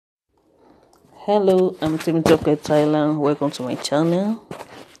Hello, I'm Timothy Thailand. Welcome to my channel.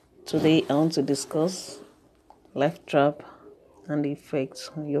 Today I want to discuss life trap and the effects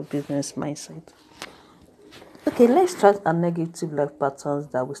on your business mindset. Okay, let's track our negative life patterns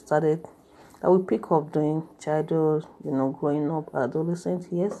that we pick up during childhood, growing up,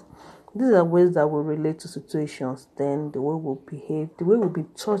 adolescent years. These are ways that we relate to situations, then the way we behave, the way we'll be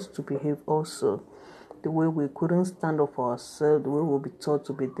taught to behave also, the way we couldn't stand up for ourselves, the way we'll be taught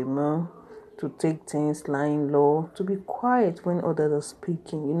to be demure, to take things lying low, to be quiet when others are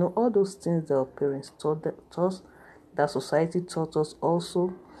speaking. All those things that our parents taught us, that society taught us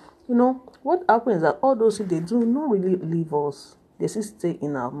also. What happens is that all those things, they do not really leave us. They still stay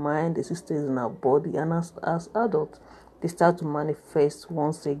in our mind, they still stay in our body, and as adults, they start to manifest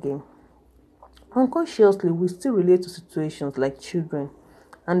once again. Unconsciously, we still relate to situations like children,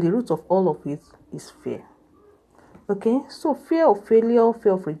 and the root of all of it is fear. Okay, so fear of failure,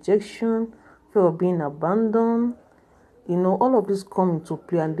 fear of rejection, fear of being abandoned, all of this come into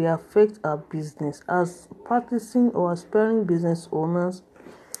play, and they affect our business. As practicing or aspiring business owners,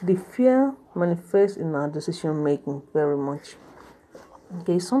 the fear manifests in our decision making very much.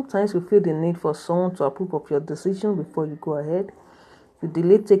 Okay, sometimes you feel the need for someone to approve of your decision before you go ahead. You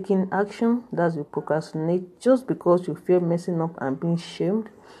delay taking action, that's you procrastinate just because you fear messing up and being shamed.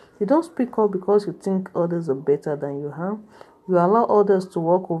 You don't speak up because you think others are better than you are. You allow others to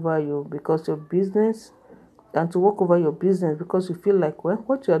walk over you because your business because you feel like, well,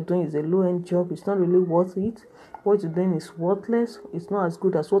 what you are doing is a low-end job. It's not really worth it. What you're doing is worthless. It's not as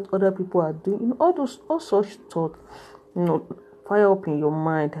good as what other people are doing. All such thoughts, fire up in your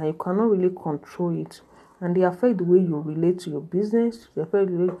mind, and you cannot really control it. And they affect the way you relate to your business. They affect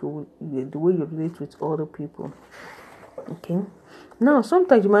the way you relate with other people. Okay. Now,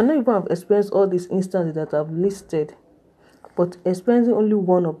 sometimes you might not even have experienced all these instances that I've listed, but experiencing only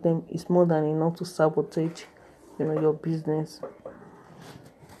one of them is more than enough to sabotage, your business.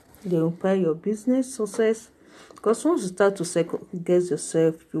 They impair your business success, because once you start to second guess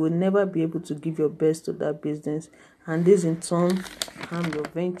yourself, you will never be able to give your best to that business, and this in turn harm your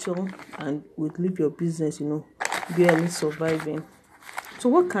venture and will leave your business, barely surviving. So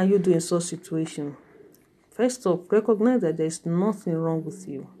what can you do in such situation? First off, recognize that there is nothing wrong with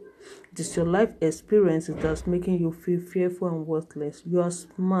you. It is your life experiences that's making you feel fearful and worthless. You are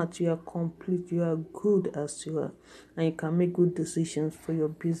smart, you are complete, you are good as you are, and you can make good decisions for your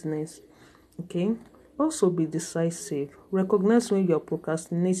business. Okay? Also be decisive. Recognize when you are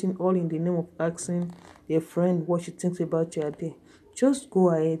procrastinating, all in the name of asking a friend what she thinks about your day. Just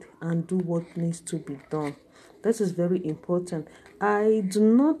go ahead and do what needs to be done. That is very important. I do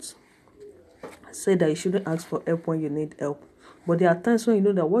not say that you shouldn't ask for help when you need help, but there are times when you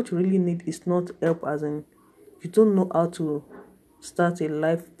know that what you really need is not help, as in you don't know how to start a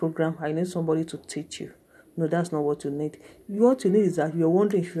live program. I need somebody to teach you. No, that's not what you need. What you need is that you're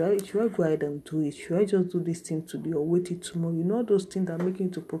wondering, should I go ahead and do it? Should I just do this thing today or wait it tomorrow? Those things that make you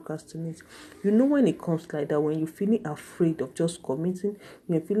to procrastinate. When it comes like that, when you're feeling afraid of just committing,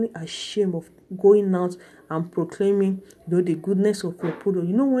 when you're feeling ashamed of going out and proclaiming, the goodness of your product.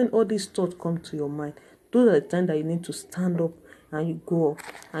 When all these thoughts come to your mind, those are the times that you need to stand up and you go up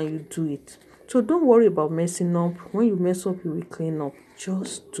and you do it. So don't worry about messing up. When you mess up, you will clean up.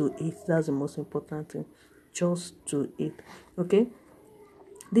 Just do it. That's the most important thing. Just do it. Okay?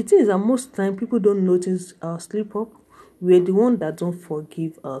 The thing is that most time people don't notice our slip up. We are the one that don't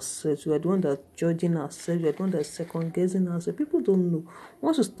forgive ourselves. We are the one that judging ourselves. We are the one that second guessing ourselves. People don't know.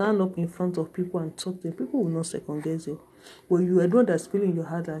 Once you stand up in front of people and talk to them, people will not second guess you. But you are the one that's feeling in your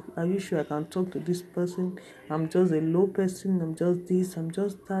heart like, are you sure I can talk to this person? I'm just a low person. I'm just this. I'm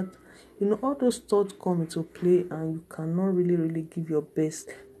just that. All those thoughts come into play, and you cannot really give your best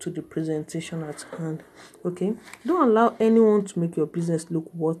to the presentation at hand. Okay? Don't allow anyone to make your business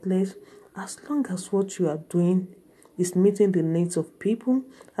look worthless. As long as what you are doing is meeting the needs of people,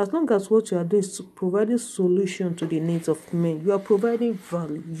 as long as what you are doing is providing solution to the needs of men, you are providing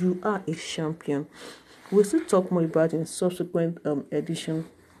value. You are a champion. We'll still talk more about in subsequent edition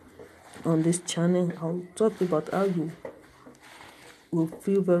on this channel. I'll talk about how you will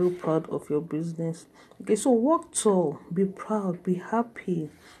feel very proud of your business. Okay, so work tall, be proud, be happy.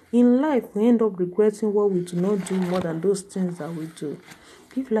 In life, we end up regretting what we do not do more than those things that we do.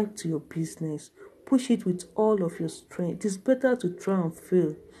 Give life to your business. Push it with all of your strength. It's better to try and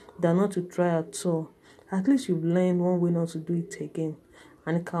fail than not to try at all. At least you've learned one way not to do it again.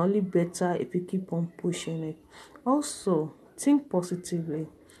 And it can only be better if you keep on pushing it. Also, think positively.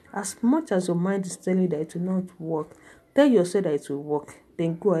 As much as your mind is telling you that it will not work, tell yourself that it will work.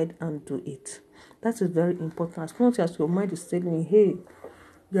 Then go ahead and do it. That is very important. As much as your mind is telling you, hey,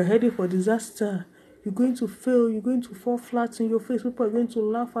 you're heading for disaster, you're going to fail, you're going to fall flat in your face, people are going to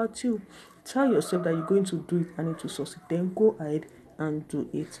laugh at you. Tell yourself that you're going to do it and it will succeed. Then go ahead and do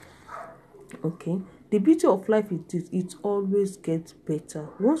it. Okay, the beauty of life is this: it always gets better.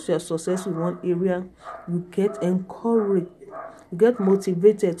 Once you are successful in one area, you get encouraged, you get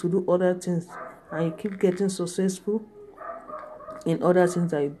motivated to do other things, and you keep getting successful in other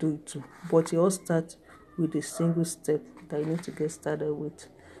things that you do too. But you all start with a single step that you need to get started with.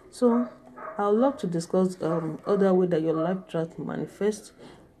 So I would love to discuss other way that your life tries to manifest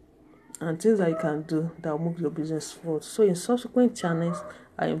and things that you can do that will move your business forward. So in subsequent channels,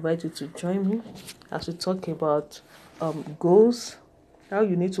 I invite you to join me as we talk about goals, how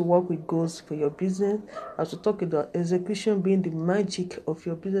you need to work with goals for your business, as we talk about execution being the magic of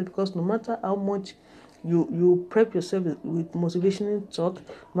your business, because no matter how much you prep yourself with motivational talk,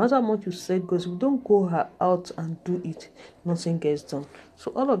 no matter how much you set goals, if you don't go out and do it, nothing gets done.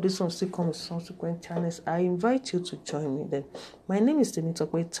 So all of this will still come with subsequent channels. I invite you to join me then. My name is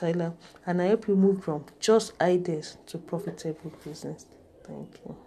Temitope Tyler, and I help you move from just ideas to profitable business. Thank you.